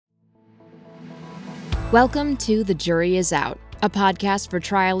Welcome to The Jury Is Out, a podcast for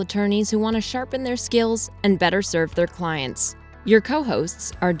trial attorneys who want to sharpen their skills and better serve their clients. Your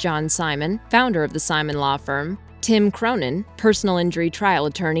co-hosts are John Simon, founder of the Simon Law Firm, Tim Cronin, personal injury trial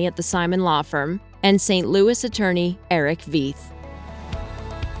attorney at the Simon Law Firm, and St. Louis attorney Eric Veith.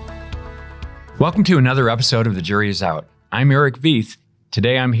 Welcome to another episode of The Jury Is Out. I'm Eric Veith.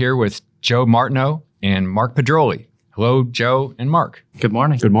 Today I'm here with Joe Martineau and Mark Pedroli. Hello, Joe and Mark. Good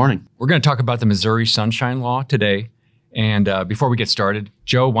morning. Good morning. We're going to talk about the Missouri Sunshine Law today. And before we get started,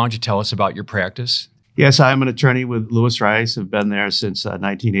 Joe, why don't you tell us about your practice? Yes, I'm an attorney with Lewis Rice. I've been there since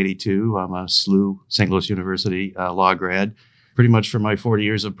 1982. I'm a SLU, St. Louis University law grad. Pretty much for my 40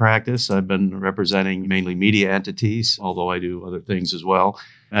 years of practice, I've been representing mainly media entities, although I do other things as well.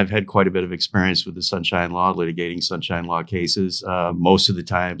 I've had quite a bit of experience with the Sunshine Law, litigating Sunshine Law cases, most of the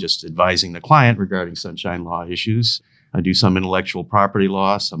time just advising the client regarding Sunshine Law issues. I do some intellectual property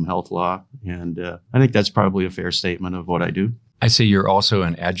law, some health law, and I think that's probably a fair statement of what I do. I see you're also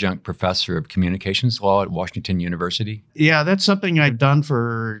an adjunct professor of communications law at Washington University. Yeah, that's something I've done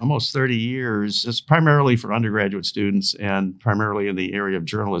for almost 30 years. It's primarily for undergraduate students and primarily in the area of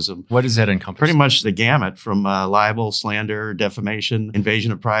journalism. What does that encompass? Pretty much the gamut from libel, slander, defamation,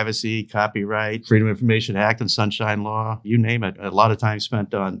 invasion of privacy, copyright, Freedom of Information Act and Sunshine Law, you name it. A lot of time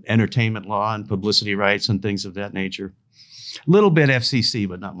spent on entertainment law and publicity rights and things of that nature. A little bit FCC,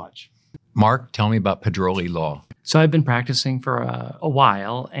 but not much. Mark, tell me about Pedroli Law. So I've been practicing for a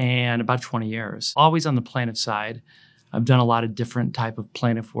while and about 20 years, always on the plaintiff side. I've done a lot of different type of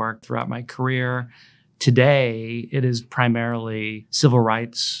plaintiff work throughout my career. Today, it is primarily civil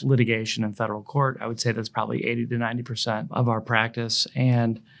rights litigation in federal court. I would say that's probably 80 to 90% of our practice.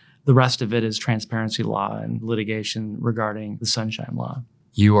 And the rest of it is transparency law and litigation regarding the Sunshine Law.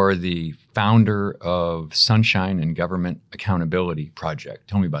 You are the founder of Sunshine and Government Accountability Project.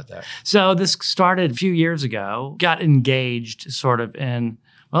 Tell me about that. So this started a few years ago, got engaged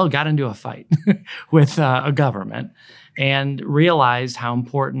got into a fight with a government and realized how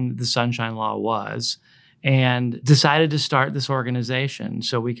important the Sunshine Law was and decided to start this organization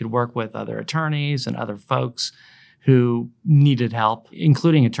so we could work with other attorneys and other folks who needed help,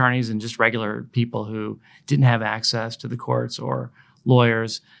 including attorneys and just regular people who didn't have access to the courts or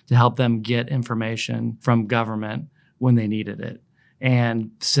lawyers, to help them get information from government when they needed it.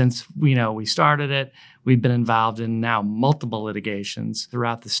 And since we started it, we've been involved in now multiple litigations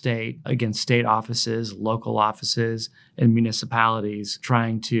throughout the state against state offices, local offices, and municipalities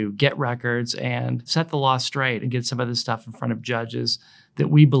trying to get records and set the law straight and get some of this stuff in front of judges that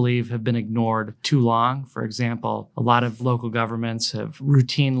we believe have been ignored too long. For example, a lot of local governments have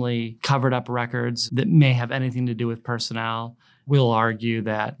routinely covered up records that may have anything to do with personnel. We'll argue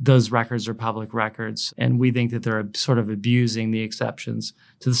that those records are public records, and we think that they're sort of abusing the exceptions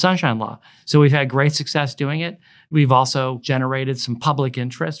to the Sunshine Law. So we've had great success doing it. We've also generated some public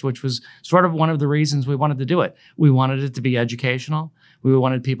interest, which was sort of one of the reasons we wanted to do it. We wanted it to be educational. We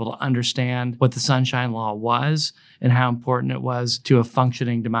wanted people to understand what the Sunshine Law was and how important it was to a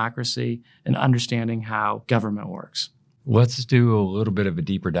functioning democracy and understanding how government works. Let's do a little bit of a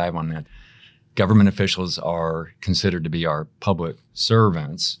deeper dive on that. Government officials are considered to be our public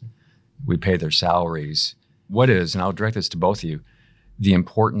servants. We pay their salaries. What is, and I'll direct this to both of you, the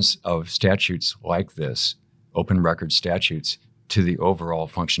importance of statutes like this, open record statutes, to the overall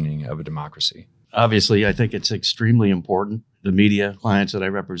functioning of a democracy? Obviously, I think it's extremely important. The media clients that I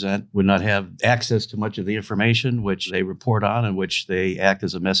represent would not have access to much of the information which they report on and which they act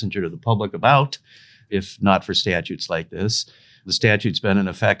as a messenger to the public about, if not for statutes like this. The statute's been in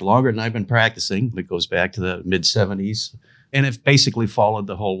effect longer than I've been practicing. It goes back to the mid-'70s. And it basically followed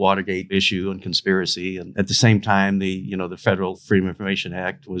the whole Watergate issue and conspiracy. And at the same time, the Federal Freedom of Information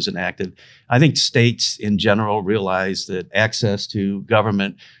Act was enacted. I think states in general realized that access to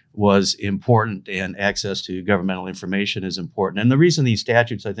government was important and access to governmental information is important. And the reason these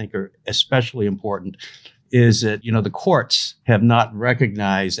statutes, I think, are especially important is that, the courts have not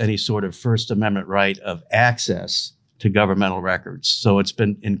recognized any sort of First Amendment right of access to governmental records. So it's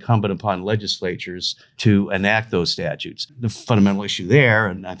been incumbent upon legislatures to enact those statutes. The fundamental issue there,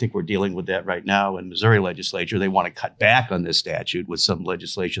 and I think we're dealing with that right now in Missouri legislature, they want to cut back on this statute with some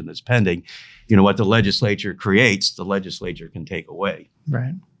legislation that's pending. What the legislature creates, the legislature can take away.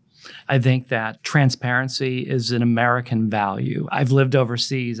 Right. I think that transparency is an American value. I've lived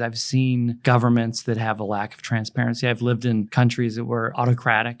overseas. I've seen governments that have a lack of transparency. I've lived in countries that were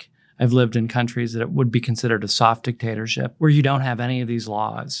autocratic. I've lived in countries that would be considered a soft dictatorship where you don't have any of these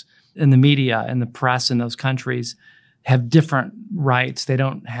laws. And the media and the press in those countries have different rights. They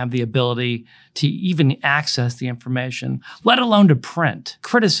don't have the ability to even access the information, let alone to print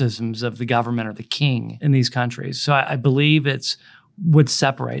criticisms of the government or the king in these countries. So I believe it's what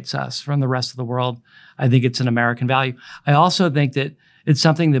separates us from the rest of the world. I think it's an American value. I also think that it's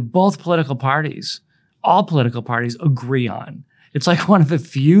something that both political parties, all political parties, agree on. It's like one of the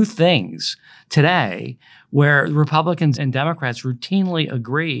few things today where Republicans and Democrats routinely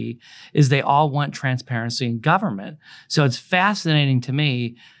agree is they all want transparency in government. So it's fascinating to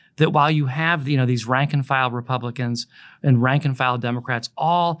me that while you have, these rank and file Republicans and rank and file Democrats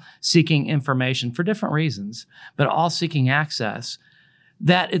all seeking information for different reasons, but all seeking access,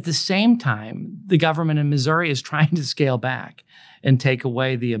 that at the same time, the government in Missouri is trying to scale back and take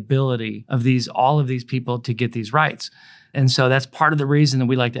away the ability of all of these people to get these rights. And so that's part of the reason that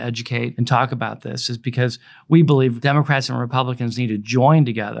we like to educate and talk about this, is because we believe Democrats and Republicans need to join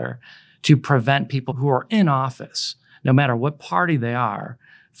together to prevent people who are in office, no matter what party they are,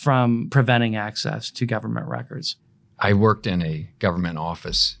 from preventing access to government records. I worked in a government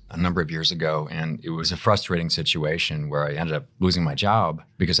office a number of years ago, and it was a frustrating situation where I ended up losing my job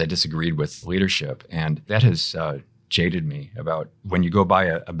because I disagreed with leadership. And that has jaded me about when you go by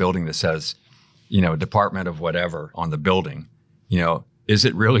a building that says, Department of whatever on the building, is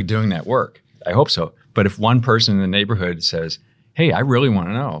it really doing that work? I hope so. But if one person in the neighborhood says, hey, I really want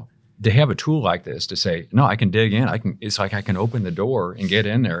to know, they have a tool like this to say, no, I can dig in. It's like I can open the door and get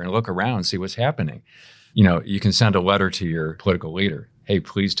in there and look around and see what's happening. You can send a letter to your political leader. Hey,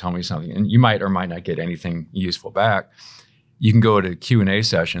 please tell me something. And you might or might not get anything useful back. You can go to Q&A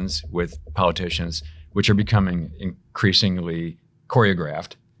sessions with politicians, which are becoming increasingly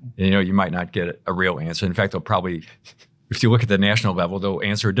choreographed. You might not get a real answer. In fact, they'll probably, if you look at the national level, they'll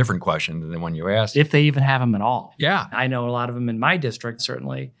answer a different question than the one you asked. If they even have them at all. Yeah. I know a lot of them in my district,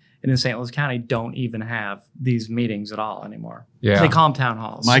 certainly, and in St. Louis County, don't even have these meetings at all anymore. Yeah. They call them town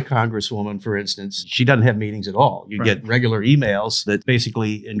halls. My congresswoman, for instance, she doesn't have meetings at all. You get regular emails that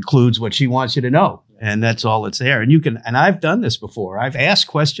basically includes what she wants you to know. And that's all that's there. And I've done this before. I've asked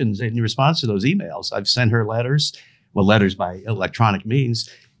questions in response to those emails. I've sent her letters by electronic means,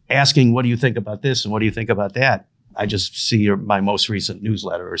 asking, what do you think about this? And what do you think about that? I just see my most recent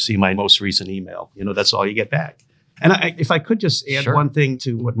newsletter or see my most recent email. That's all you get back. And if I could just add one thing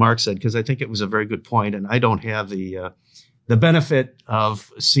to what Mark said, because I think it was a very good point, and I don't have the benefit of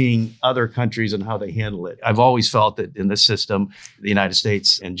seeing other countries and how they handle it. I've always felt that in this system, the United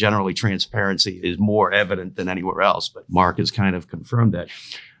States, and generally transparency is more evident than anywhere else, but Mark has kind of confirmed that.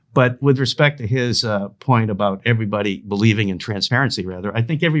 But with respect to his point about everybody believing in transparency, I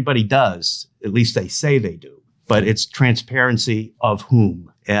think everybody does. At least they say they do. But it's transparency of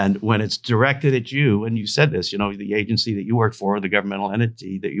whom? And when it's directed at you, and you said this, the agency that you work for, the governmental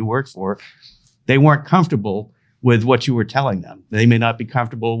entity that you work for, they weren't comfortable with what you were telling them. They may not be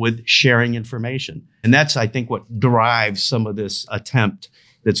comfortable with sharing information. And that's, I think, what drives some of this attempt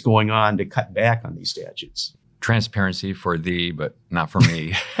that's going on to cut back on these statutes. Transparency for thee, but not for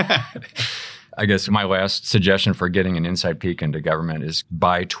me. I guess my last suggestion for getting an inside peek into government is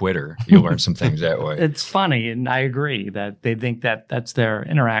buy Twitter. You'll learn some things that way. It's funny, and I agree that they think that that's their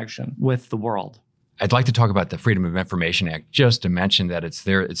interaction with the world. I'd like to talk about the Freedom of Information Act, just to mention that it's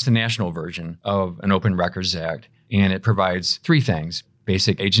the national version of an Open Records Act, and it provides three things.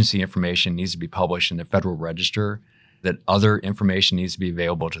 Basic agency information needs to be published in the Federal Register, that other information needs to be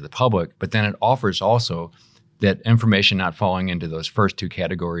available to the public, but then it offers also that information not falling into those first two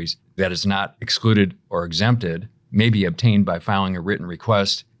categories that is not excluded or exempted may be obtained by filing a written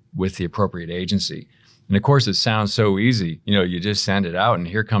request with the appropriate agency. And of course, it sounds so easy. You just send it out and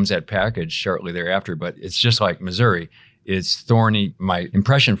here comes that package shortly thereafter. But it's just like Missouri. It's thorny. My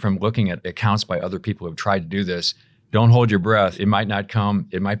impression from looking at accounts by other people who have tried to do this, don't hold your breath. It might not come.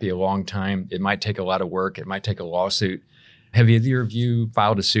 It might be a long time. It might take a lot of work. It might take a lawsuit. Have either of you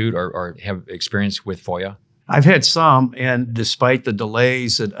filed a suit or have experience with FOIA? I've had some, and despite the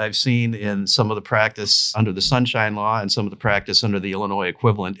delays that I've seen in some of the practice under the Sunshine Law and some of the practice under the Illinois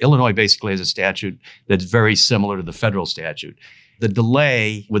equivalent, Illinois basically has a statute that's very similar to the federal statute. The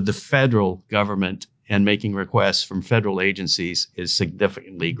delay with the federal government and making requests from federal agencies is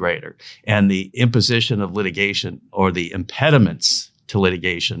significantly greater. And the imposition of litigation or the impediments to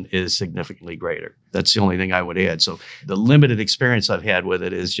litigation is significantly greater. That's the only thing I would add. So the limited experience I've had with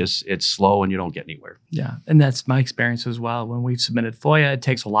it is just, it's slow and you don't get anywhere. Yeah. And that's my experience as well. When we've submitted FOIA, it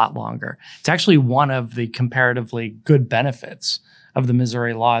takes a lot longer. It's actually one of the comparatively good benefits of the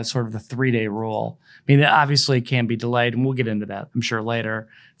Missouri law is sort of the 3-day rule. I mean, it obviously can be delayed, and we'll get into that, I'm sure, later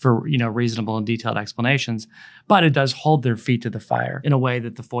for, reasonable and detailed explanations. But it does hold their feet to the fire in a way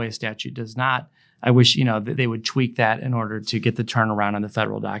that the FOIA statute does not. I wish, that they would tweak that in order to get the turnaround on the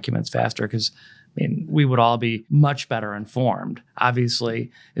federal documents faster, because we would all be much better informed.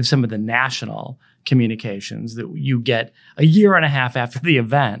 Obviously, if some of the national communications that you get a year and a half after the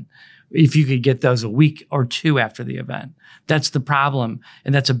event, if you could get those a week or two after the event. That's the problem.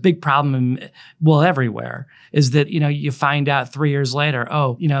 And that's a big problem, everywhere, is that, you find out 3 years later,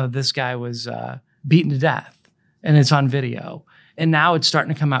 this guy was beaten to death, and it's on video. And now it's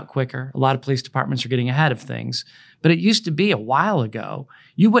starting to come out quicker. A lot of police departments are getting ahead of things. But it used to be a while ago,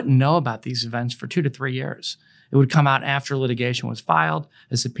 you wouldn't know about these events for 2 to 3 years. It would come out after litigation was filed,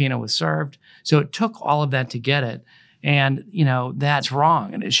 a subpoena was served. So it took all of that to get it. And, that's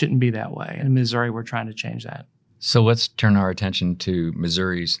wrong, and it shouldn't be that way. In Missouri, we're trying to change that. So let's turn our attention to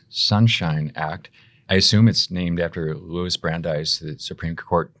Missouri's Sunshine Act. I assume it's named after Louis Brandeis, the Supreme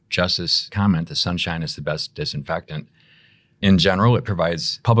Court Justice comment, the sunshine is the best disinfectant. In general, it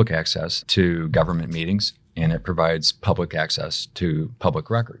provides public access to government meetings, and it provides public access to public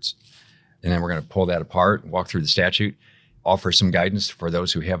records. And then we're going to pull that apart, walk through the statute, offer some guidance for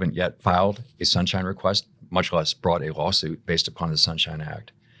those who haven't yet filed a sunshine request, much less brought a lawsuit based upon the Sunshine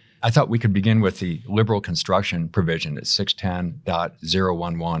Act. I thought we could begin with the liberal construction provision at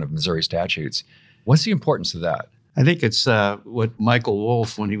 610.011 of Missouri statutes. What's the importance of that? I think it's what Michael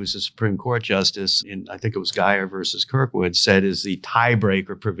Wolff, when he was a Supreme Court justice, I think it was Geyer versus Kirkwood, said is the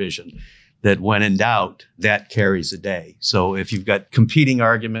tiebreaker provision, that when in doubt, that carries the day. So if you've got competing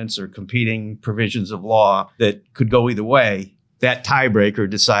arguments or competing provisions of law that could go either way, that tiebreaker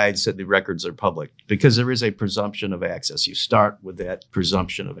decides that the records are public, because there is a presumption of access. You start with that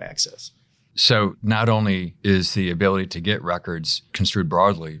presumption of access. So not only is the ability to get records construed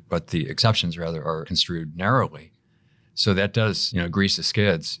broadly, but the exceptions rather are construed narrowly. So that does, grease the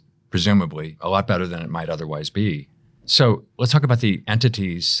skids, presumably, a lot better than it might otherwise be. So let's talk about the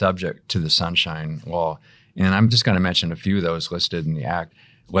entities subject to the Sunshine Law. And I'm just going to mention a few of those listed in the Act.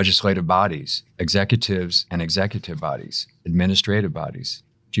 Legislative bodies, executives and executive bodies, administrative bodies,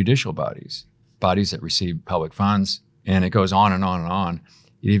 judicial bodies, bodies that receive public funds, and it goes on and on and on.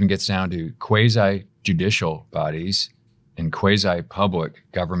 It even gets down to quasi-judicial bodies and quasi-public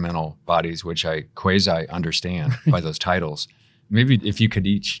governmental bodies, which I quasi-understand by those titles. Maybe if you could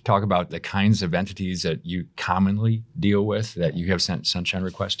each talk about the kinds of entities that you commonly deal with that you have sent sunshine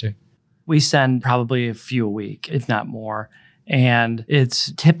requests to. We send probably a few a week, if not more. And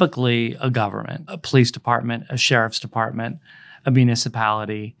it's typically a government, a police department, a sheriff's department, a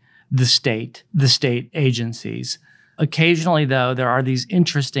municipality, the state agencies. Occasionally, though, there are these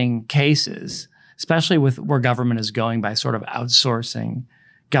interesting cases, especially with where government is going by sort of outsourcing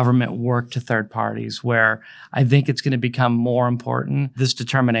government work to third parties, where I think it's going to become more important, this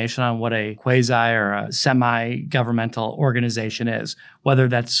determination on what a quasi or a semi-governmental organization is, whether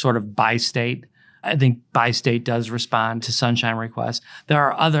that's sort of by state. I think by state does respond to sunshine requests. There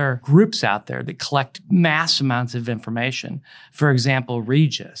are other groups out there that collect mass amounts of information. For example,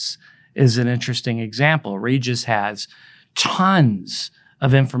 Regis is an interesting example. Regis has tons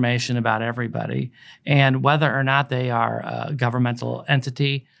of information about everybody. And whether or not they are a governmental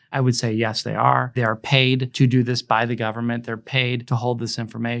entity, I would say yes, they are. They are paid to do this by the government. They're paid to hold this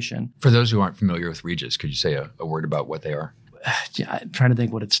information. For those who aren't familiar with Regis, could you say a word about what they are? I'm trying to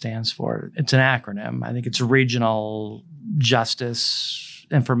think what it stands for. It's an acronym. I think it's Regional Justice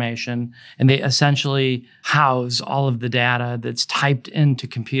Information. And they essentially house all of the data that's typed into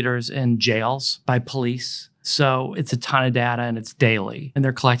computers in jails by police. So it's a ton of data, and it's daily. And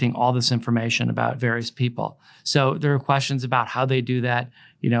they're collecting all this information about various people. So there are questions about how they do that,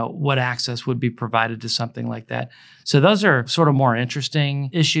 what access would be provided to something like that. So those are sort of more interesting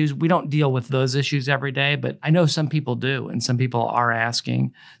issues. We don't deal with those issues every day, but I know some people do. And some people are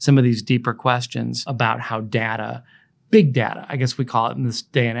asking some of these deeper questions about how big data, I guess we call it in this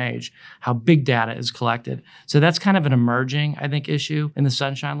day and age, how big data is collected. So that's kind of an emerging, I think, issue in the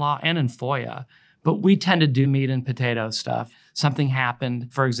Sunshine Law and in FOIA. But we tend to do meat and potato stuff. Something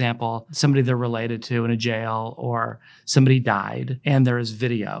happened, for example, somebody they're related to in a jail, or somebody died and there is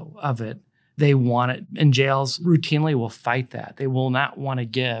video of it. They want it, and jails routinely will fight that. They will not want to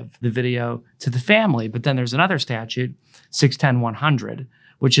give the video to the family. But then there's another statute, 610-100,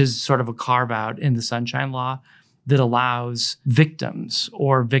 which is sort of a carve out in the Sunshine Law that allows victims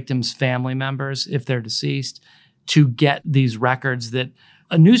or victims' family members, if they're deceased, to get these records that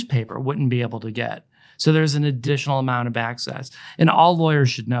a newspaper wouldn't be able to get. So there's an additional amount of access. And all lawyers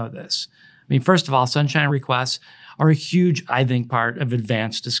should know this. I mean, first of all, sunshine requests are a huge, I think, part of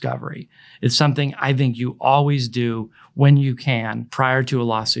advanced discovery. It's something I think you always do when you can prior to a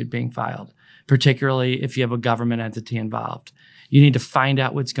lawsuit being filed, particularly if you have a government entity involved. You need to find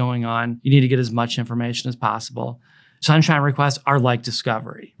out what's going on. You need to get as much information as possible. Sunshine requests are like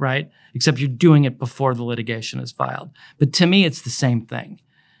discovery, right? Except you're doing it before the litigation is filed. But to me, it's the same thing.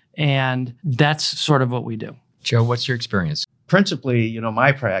 And that's sort of what we do. Joe, what's your experience? Principally,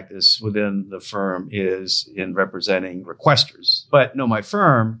 my practice within the firm is in representing requesters. But my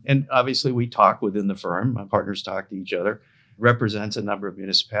firm, and obviously we talk within the firm, my partners talk to each other, represents a number of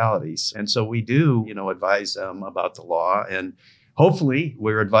municipalities. And so we do, advise them about the law, and hopefully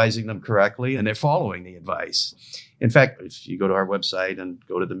we're advising them correctly and they're following the advice. In fact, if you go to our website and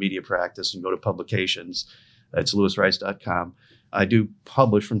go to the media practice and go to publications, that's lewisrice.com. I do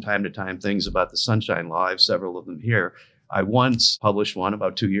publish from time to time things about the Sunshine Law. I have several of them here. I once published one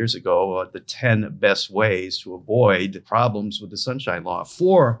about 2 years ago, the 10 best ways to avoid problems with the Sunshine Law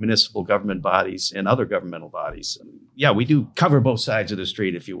for municipal government bodies and other governmental bodies. Yeah, we do cover both sides of the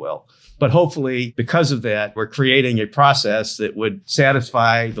street, if you will. But hopefully, because of that, we're creating a process that would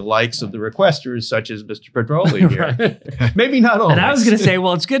satisfy the likes of the requesters, such as Mr. Pedroli here. Maybe not always. And I was going to say,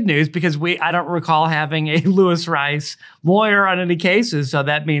 well, it's good news because I don't recall having a Lewis Rice lawyer on any cases. So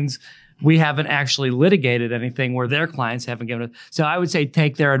that means we haven't actually litigated anything where their clients haven't given it. So I would say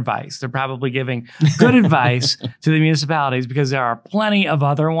take their advice. They're probably giving good advice to the municipalities because there are plenty of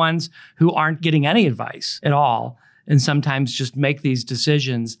other ones who aren't getting any advice at all. And sometimes just make these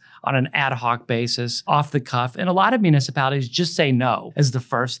decisions on an ad hoc basis, off the cuff. And a lot of municipalities just say no as the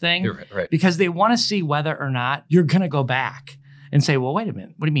first thing Right. because they want to see whether or not you're going to go back and say, well, wait a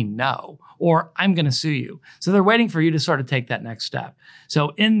minute, what do you mean no? Or I'm going to sue you. So they're waiting for you to sort of take that next step.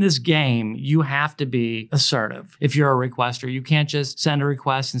 So in this game, you have to be assertive. If you're a requester, you can't just send a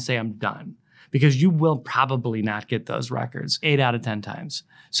request and say, I'm done, because you will probably not get those records 8 out of 10 times.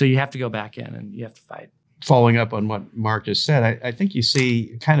 So you have to go back in and you have to fight. Following up on what Mark just said, I think you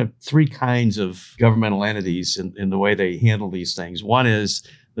see kind of 3 kinds of governmental entities in the way they handle these things. One is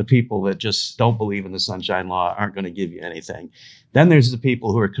the people that just don't believe in the Sunshine Law, aren't going to give you anything. Then there's the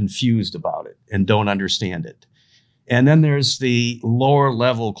people who are confused about it and don't understand it. And then there's the lower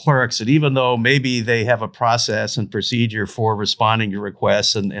level clerks that even though maybe they have a process and procedure for responding to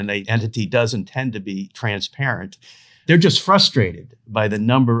requests and the entity does intend to be transparent, they're just frustrated by the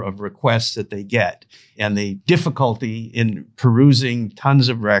number of requests that they get and the difficulty in perusing tons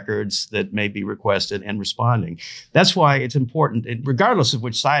of records that may be requested and responding. That's why it's important, and regardless of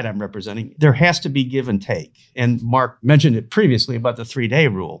which side I'm representing, there has to be give and take. And Mark mentioned it previously about the 3-day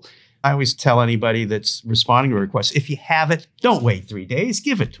rule. I always tell anybody that's responding to a request, if you have it, don't wait 3 days,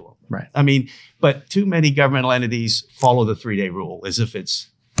 give it to them. Right. But too many governmental entities follow the 3-day rule as if it's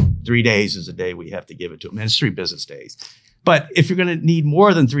 3 days is a day we have to give it to them, and it's 3 business days. But if you're going to need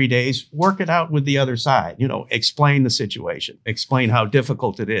more than 3 days, work it out with the other side. Explain the situation, explain how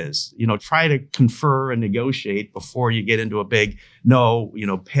difficult it is. Try to confer and negotiate before you get into a big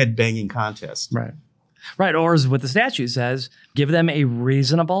head banging contest. Right. Right. Or as what the statute says, give them a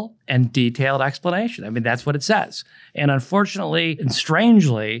reasonable and detailed explanation. That's what it says. And unfortunately and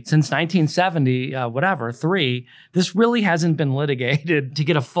strangely, since 1970, 3, this really hasn't been litigated to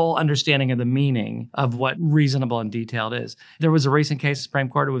get a full understanding of the meaning of what reasonable and detailed is. There was a recent case in the Supreme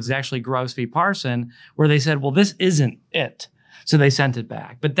Court, it was actually Gross v. Parson, where they said, well, this isn't it. So they sent it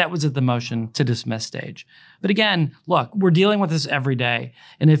back. But that was at the motion to dismiss stage. But again, look, we're dealing with this every day.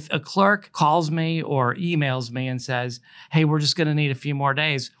 And if a clerk calls me or emails me and says, hey, we're just going to need a few more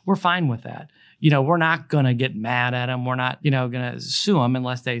days, we're fine with that. We're not going to get mad at them. We're not, going to sue them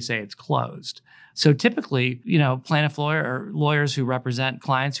unless they say it's closed. So typically, plaintiff lawyer or lawyers who represent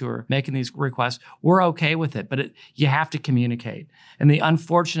clients who are making these requests, we're okay with it, but you have to communicate. And the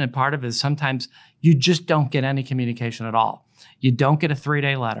unfortunate part of it is sometimes you just don't get any communication at all. You don't get a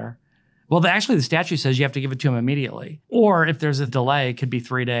 3-day letter. Well, actually, the statute says you have to give it to them immediately. Or if there's a delay, it could be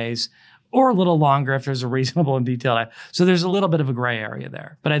 3 days or a little longer if there's a reasonable and detailed. So there's a little bit of a gray area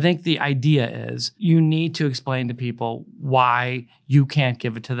there. But I think the idea is you need to explain to people why you can't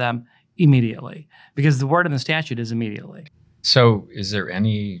give it to them immediately, because the word in the statute is immediately. So is there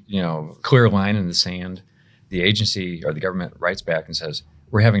any, clear line in the sand? The agency or the government writes back and says,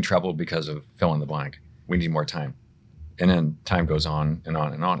 we're having trouble because of fill in the blank. We need more time. And then time goes on and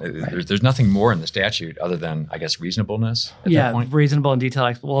on and on. Right. There's nothing more in the statute other than, I guess, reasonableness at that point. Reasonable and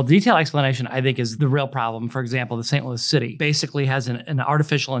detailed. Well, detailed explanation, I think, is the real problem. For example, the St. Louis City basically has an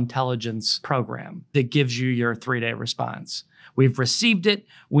artificial intelligence program that gives you your 3-day response. We've received it.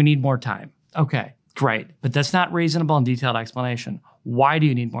 We need more time. Okay, Great, but that's not reasonable and detailed explanation. Why do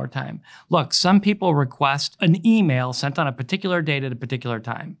you need more time? Look, some people request an email sent on a particular date at a particular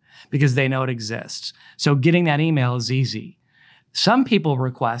time because they know it exists. So getting that email is easy. Some people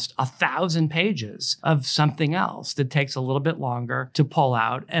request 1,000 pages of something else that takes a little bit longer to pull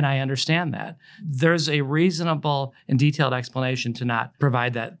out, and I understand that. There's a reasonable and detailed explanation to not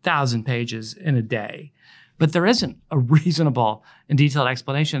provide that 1,000 pages in a day. But there isn't a reasonable and detailed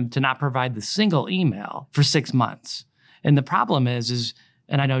explanation to not provide the single email for 6 months. And the problem is,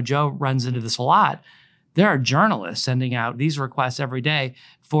 and I know Joe runs into this a lot, there are journalists sending out these requests every day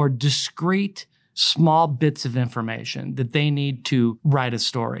for discrete, small bits of information that they need to write a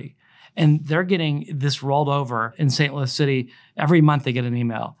story. And they're getting this rolled over in St. Louis City. Every month they get an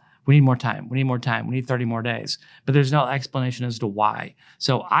email. We need more time. We need more time. We need 30 more days. But there's no explanation as to why.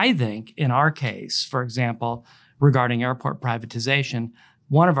 So I think in our case, for example, regarding airport privatization,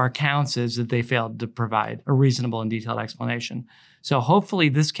 one of our counts is that they failed to provide a reasonable and detailed explanation. So hopefully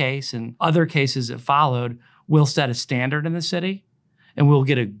this case and other cases that followed will set a standard in the city, and we'll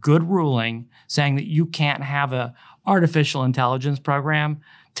get a good ruling saying that you can't have an artificial intelligence program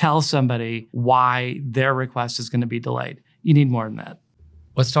tell somebody why their request is going to be delayed. You need more than that.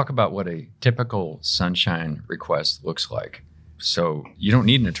 Let's talk about what a typical sunshine request looks like. So you don't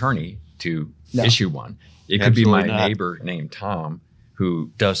need an attorney to issue one. It could be my neighbor named Tom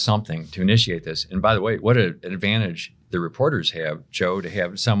who does something to initiate this. And by the way, what an advantage the reporters have, Joe, to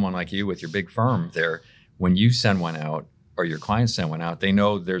have someone like you with your big firm there. When you send one out or your clients send one out, they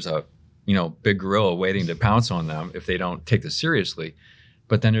know there's a big gorilla waiting to pounce on them if they don't take this seriously.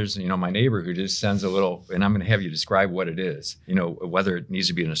 But then there's, my neighbor who just sends a little, and I'm going to have you describe what it is, whether it needs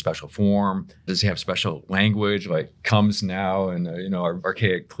to be in a special form, does it have special language like comes now and,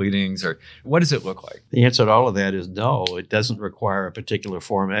 archaic pleadings, or what does it look like? The answer to all of that is no. It doesn't require a particular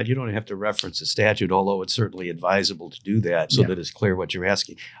format. You don't have to reference a statute, although it's certainly advisable to do that so that it's clear what you're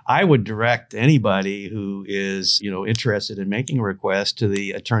asking. I would direct anybody who is, interested in making a request to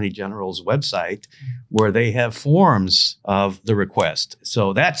the Attorney General's website where they have forms of the request. So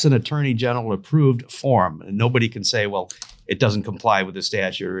that's an Attorney General approved form. And nobody can say, well, it doesn't comply with the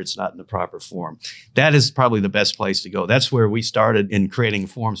statute or it's not in the proper form. That is probably the best place to go. That's where we started in creating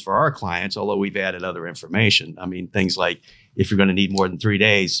forms for our clients, although we've added other information. I mean, things like if you're going to need more than 3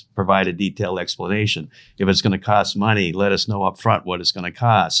 days, provide a detailed explanation. If it's going to cost money, let us know up front what it's going to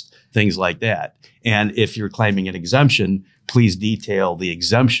cost, things like that. And if you're claiming an exemption, please detail the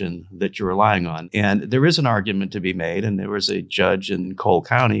exemption that you're relying on. And there is an argument to be made, and there was a judge in Cole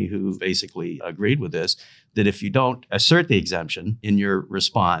County who basically agreed with this, that if you don't assert the exemption in your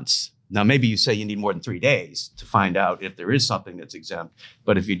response, now maybe you say you need more than 3 days to find out if there is something that's exempt,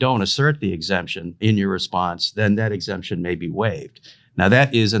 but if you don't assert the exemption in your response, then that exemption may be waived. Now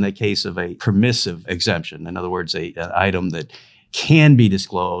that is in the case of a permissive exemption. In other words, an item that can be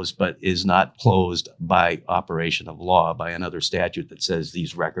disclosed, but is not closed by operation of law, by another statute that says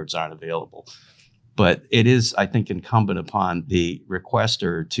these records aren't available. But it is, I think, incumbent upon the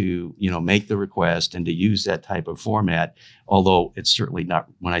requester to, make the request and to use that type of format, although it's certainly not,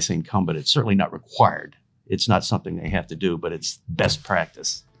 when I say incumbent, it's certainly not required. It's not something they have to do, but it's best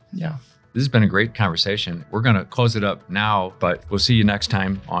practice. Yeah. This has been a great conversation. We're going to close it up now, but we'll see you next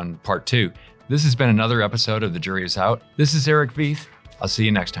time on part 2. This has been another episode of The Jury is Out. This is Eric Veith. I'll see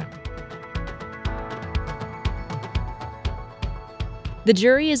you next time. The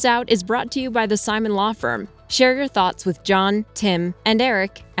Jury is Out is brought to you by the Simon Law Firm. Share your thoughts with John, Tim, and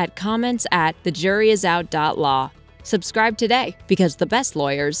Eric at comments@thejuryisout.law. Subscribe today because the best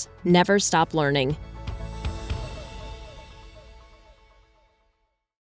lawyers never stop learning.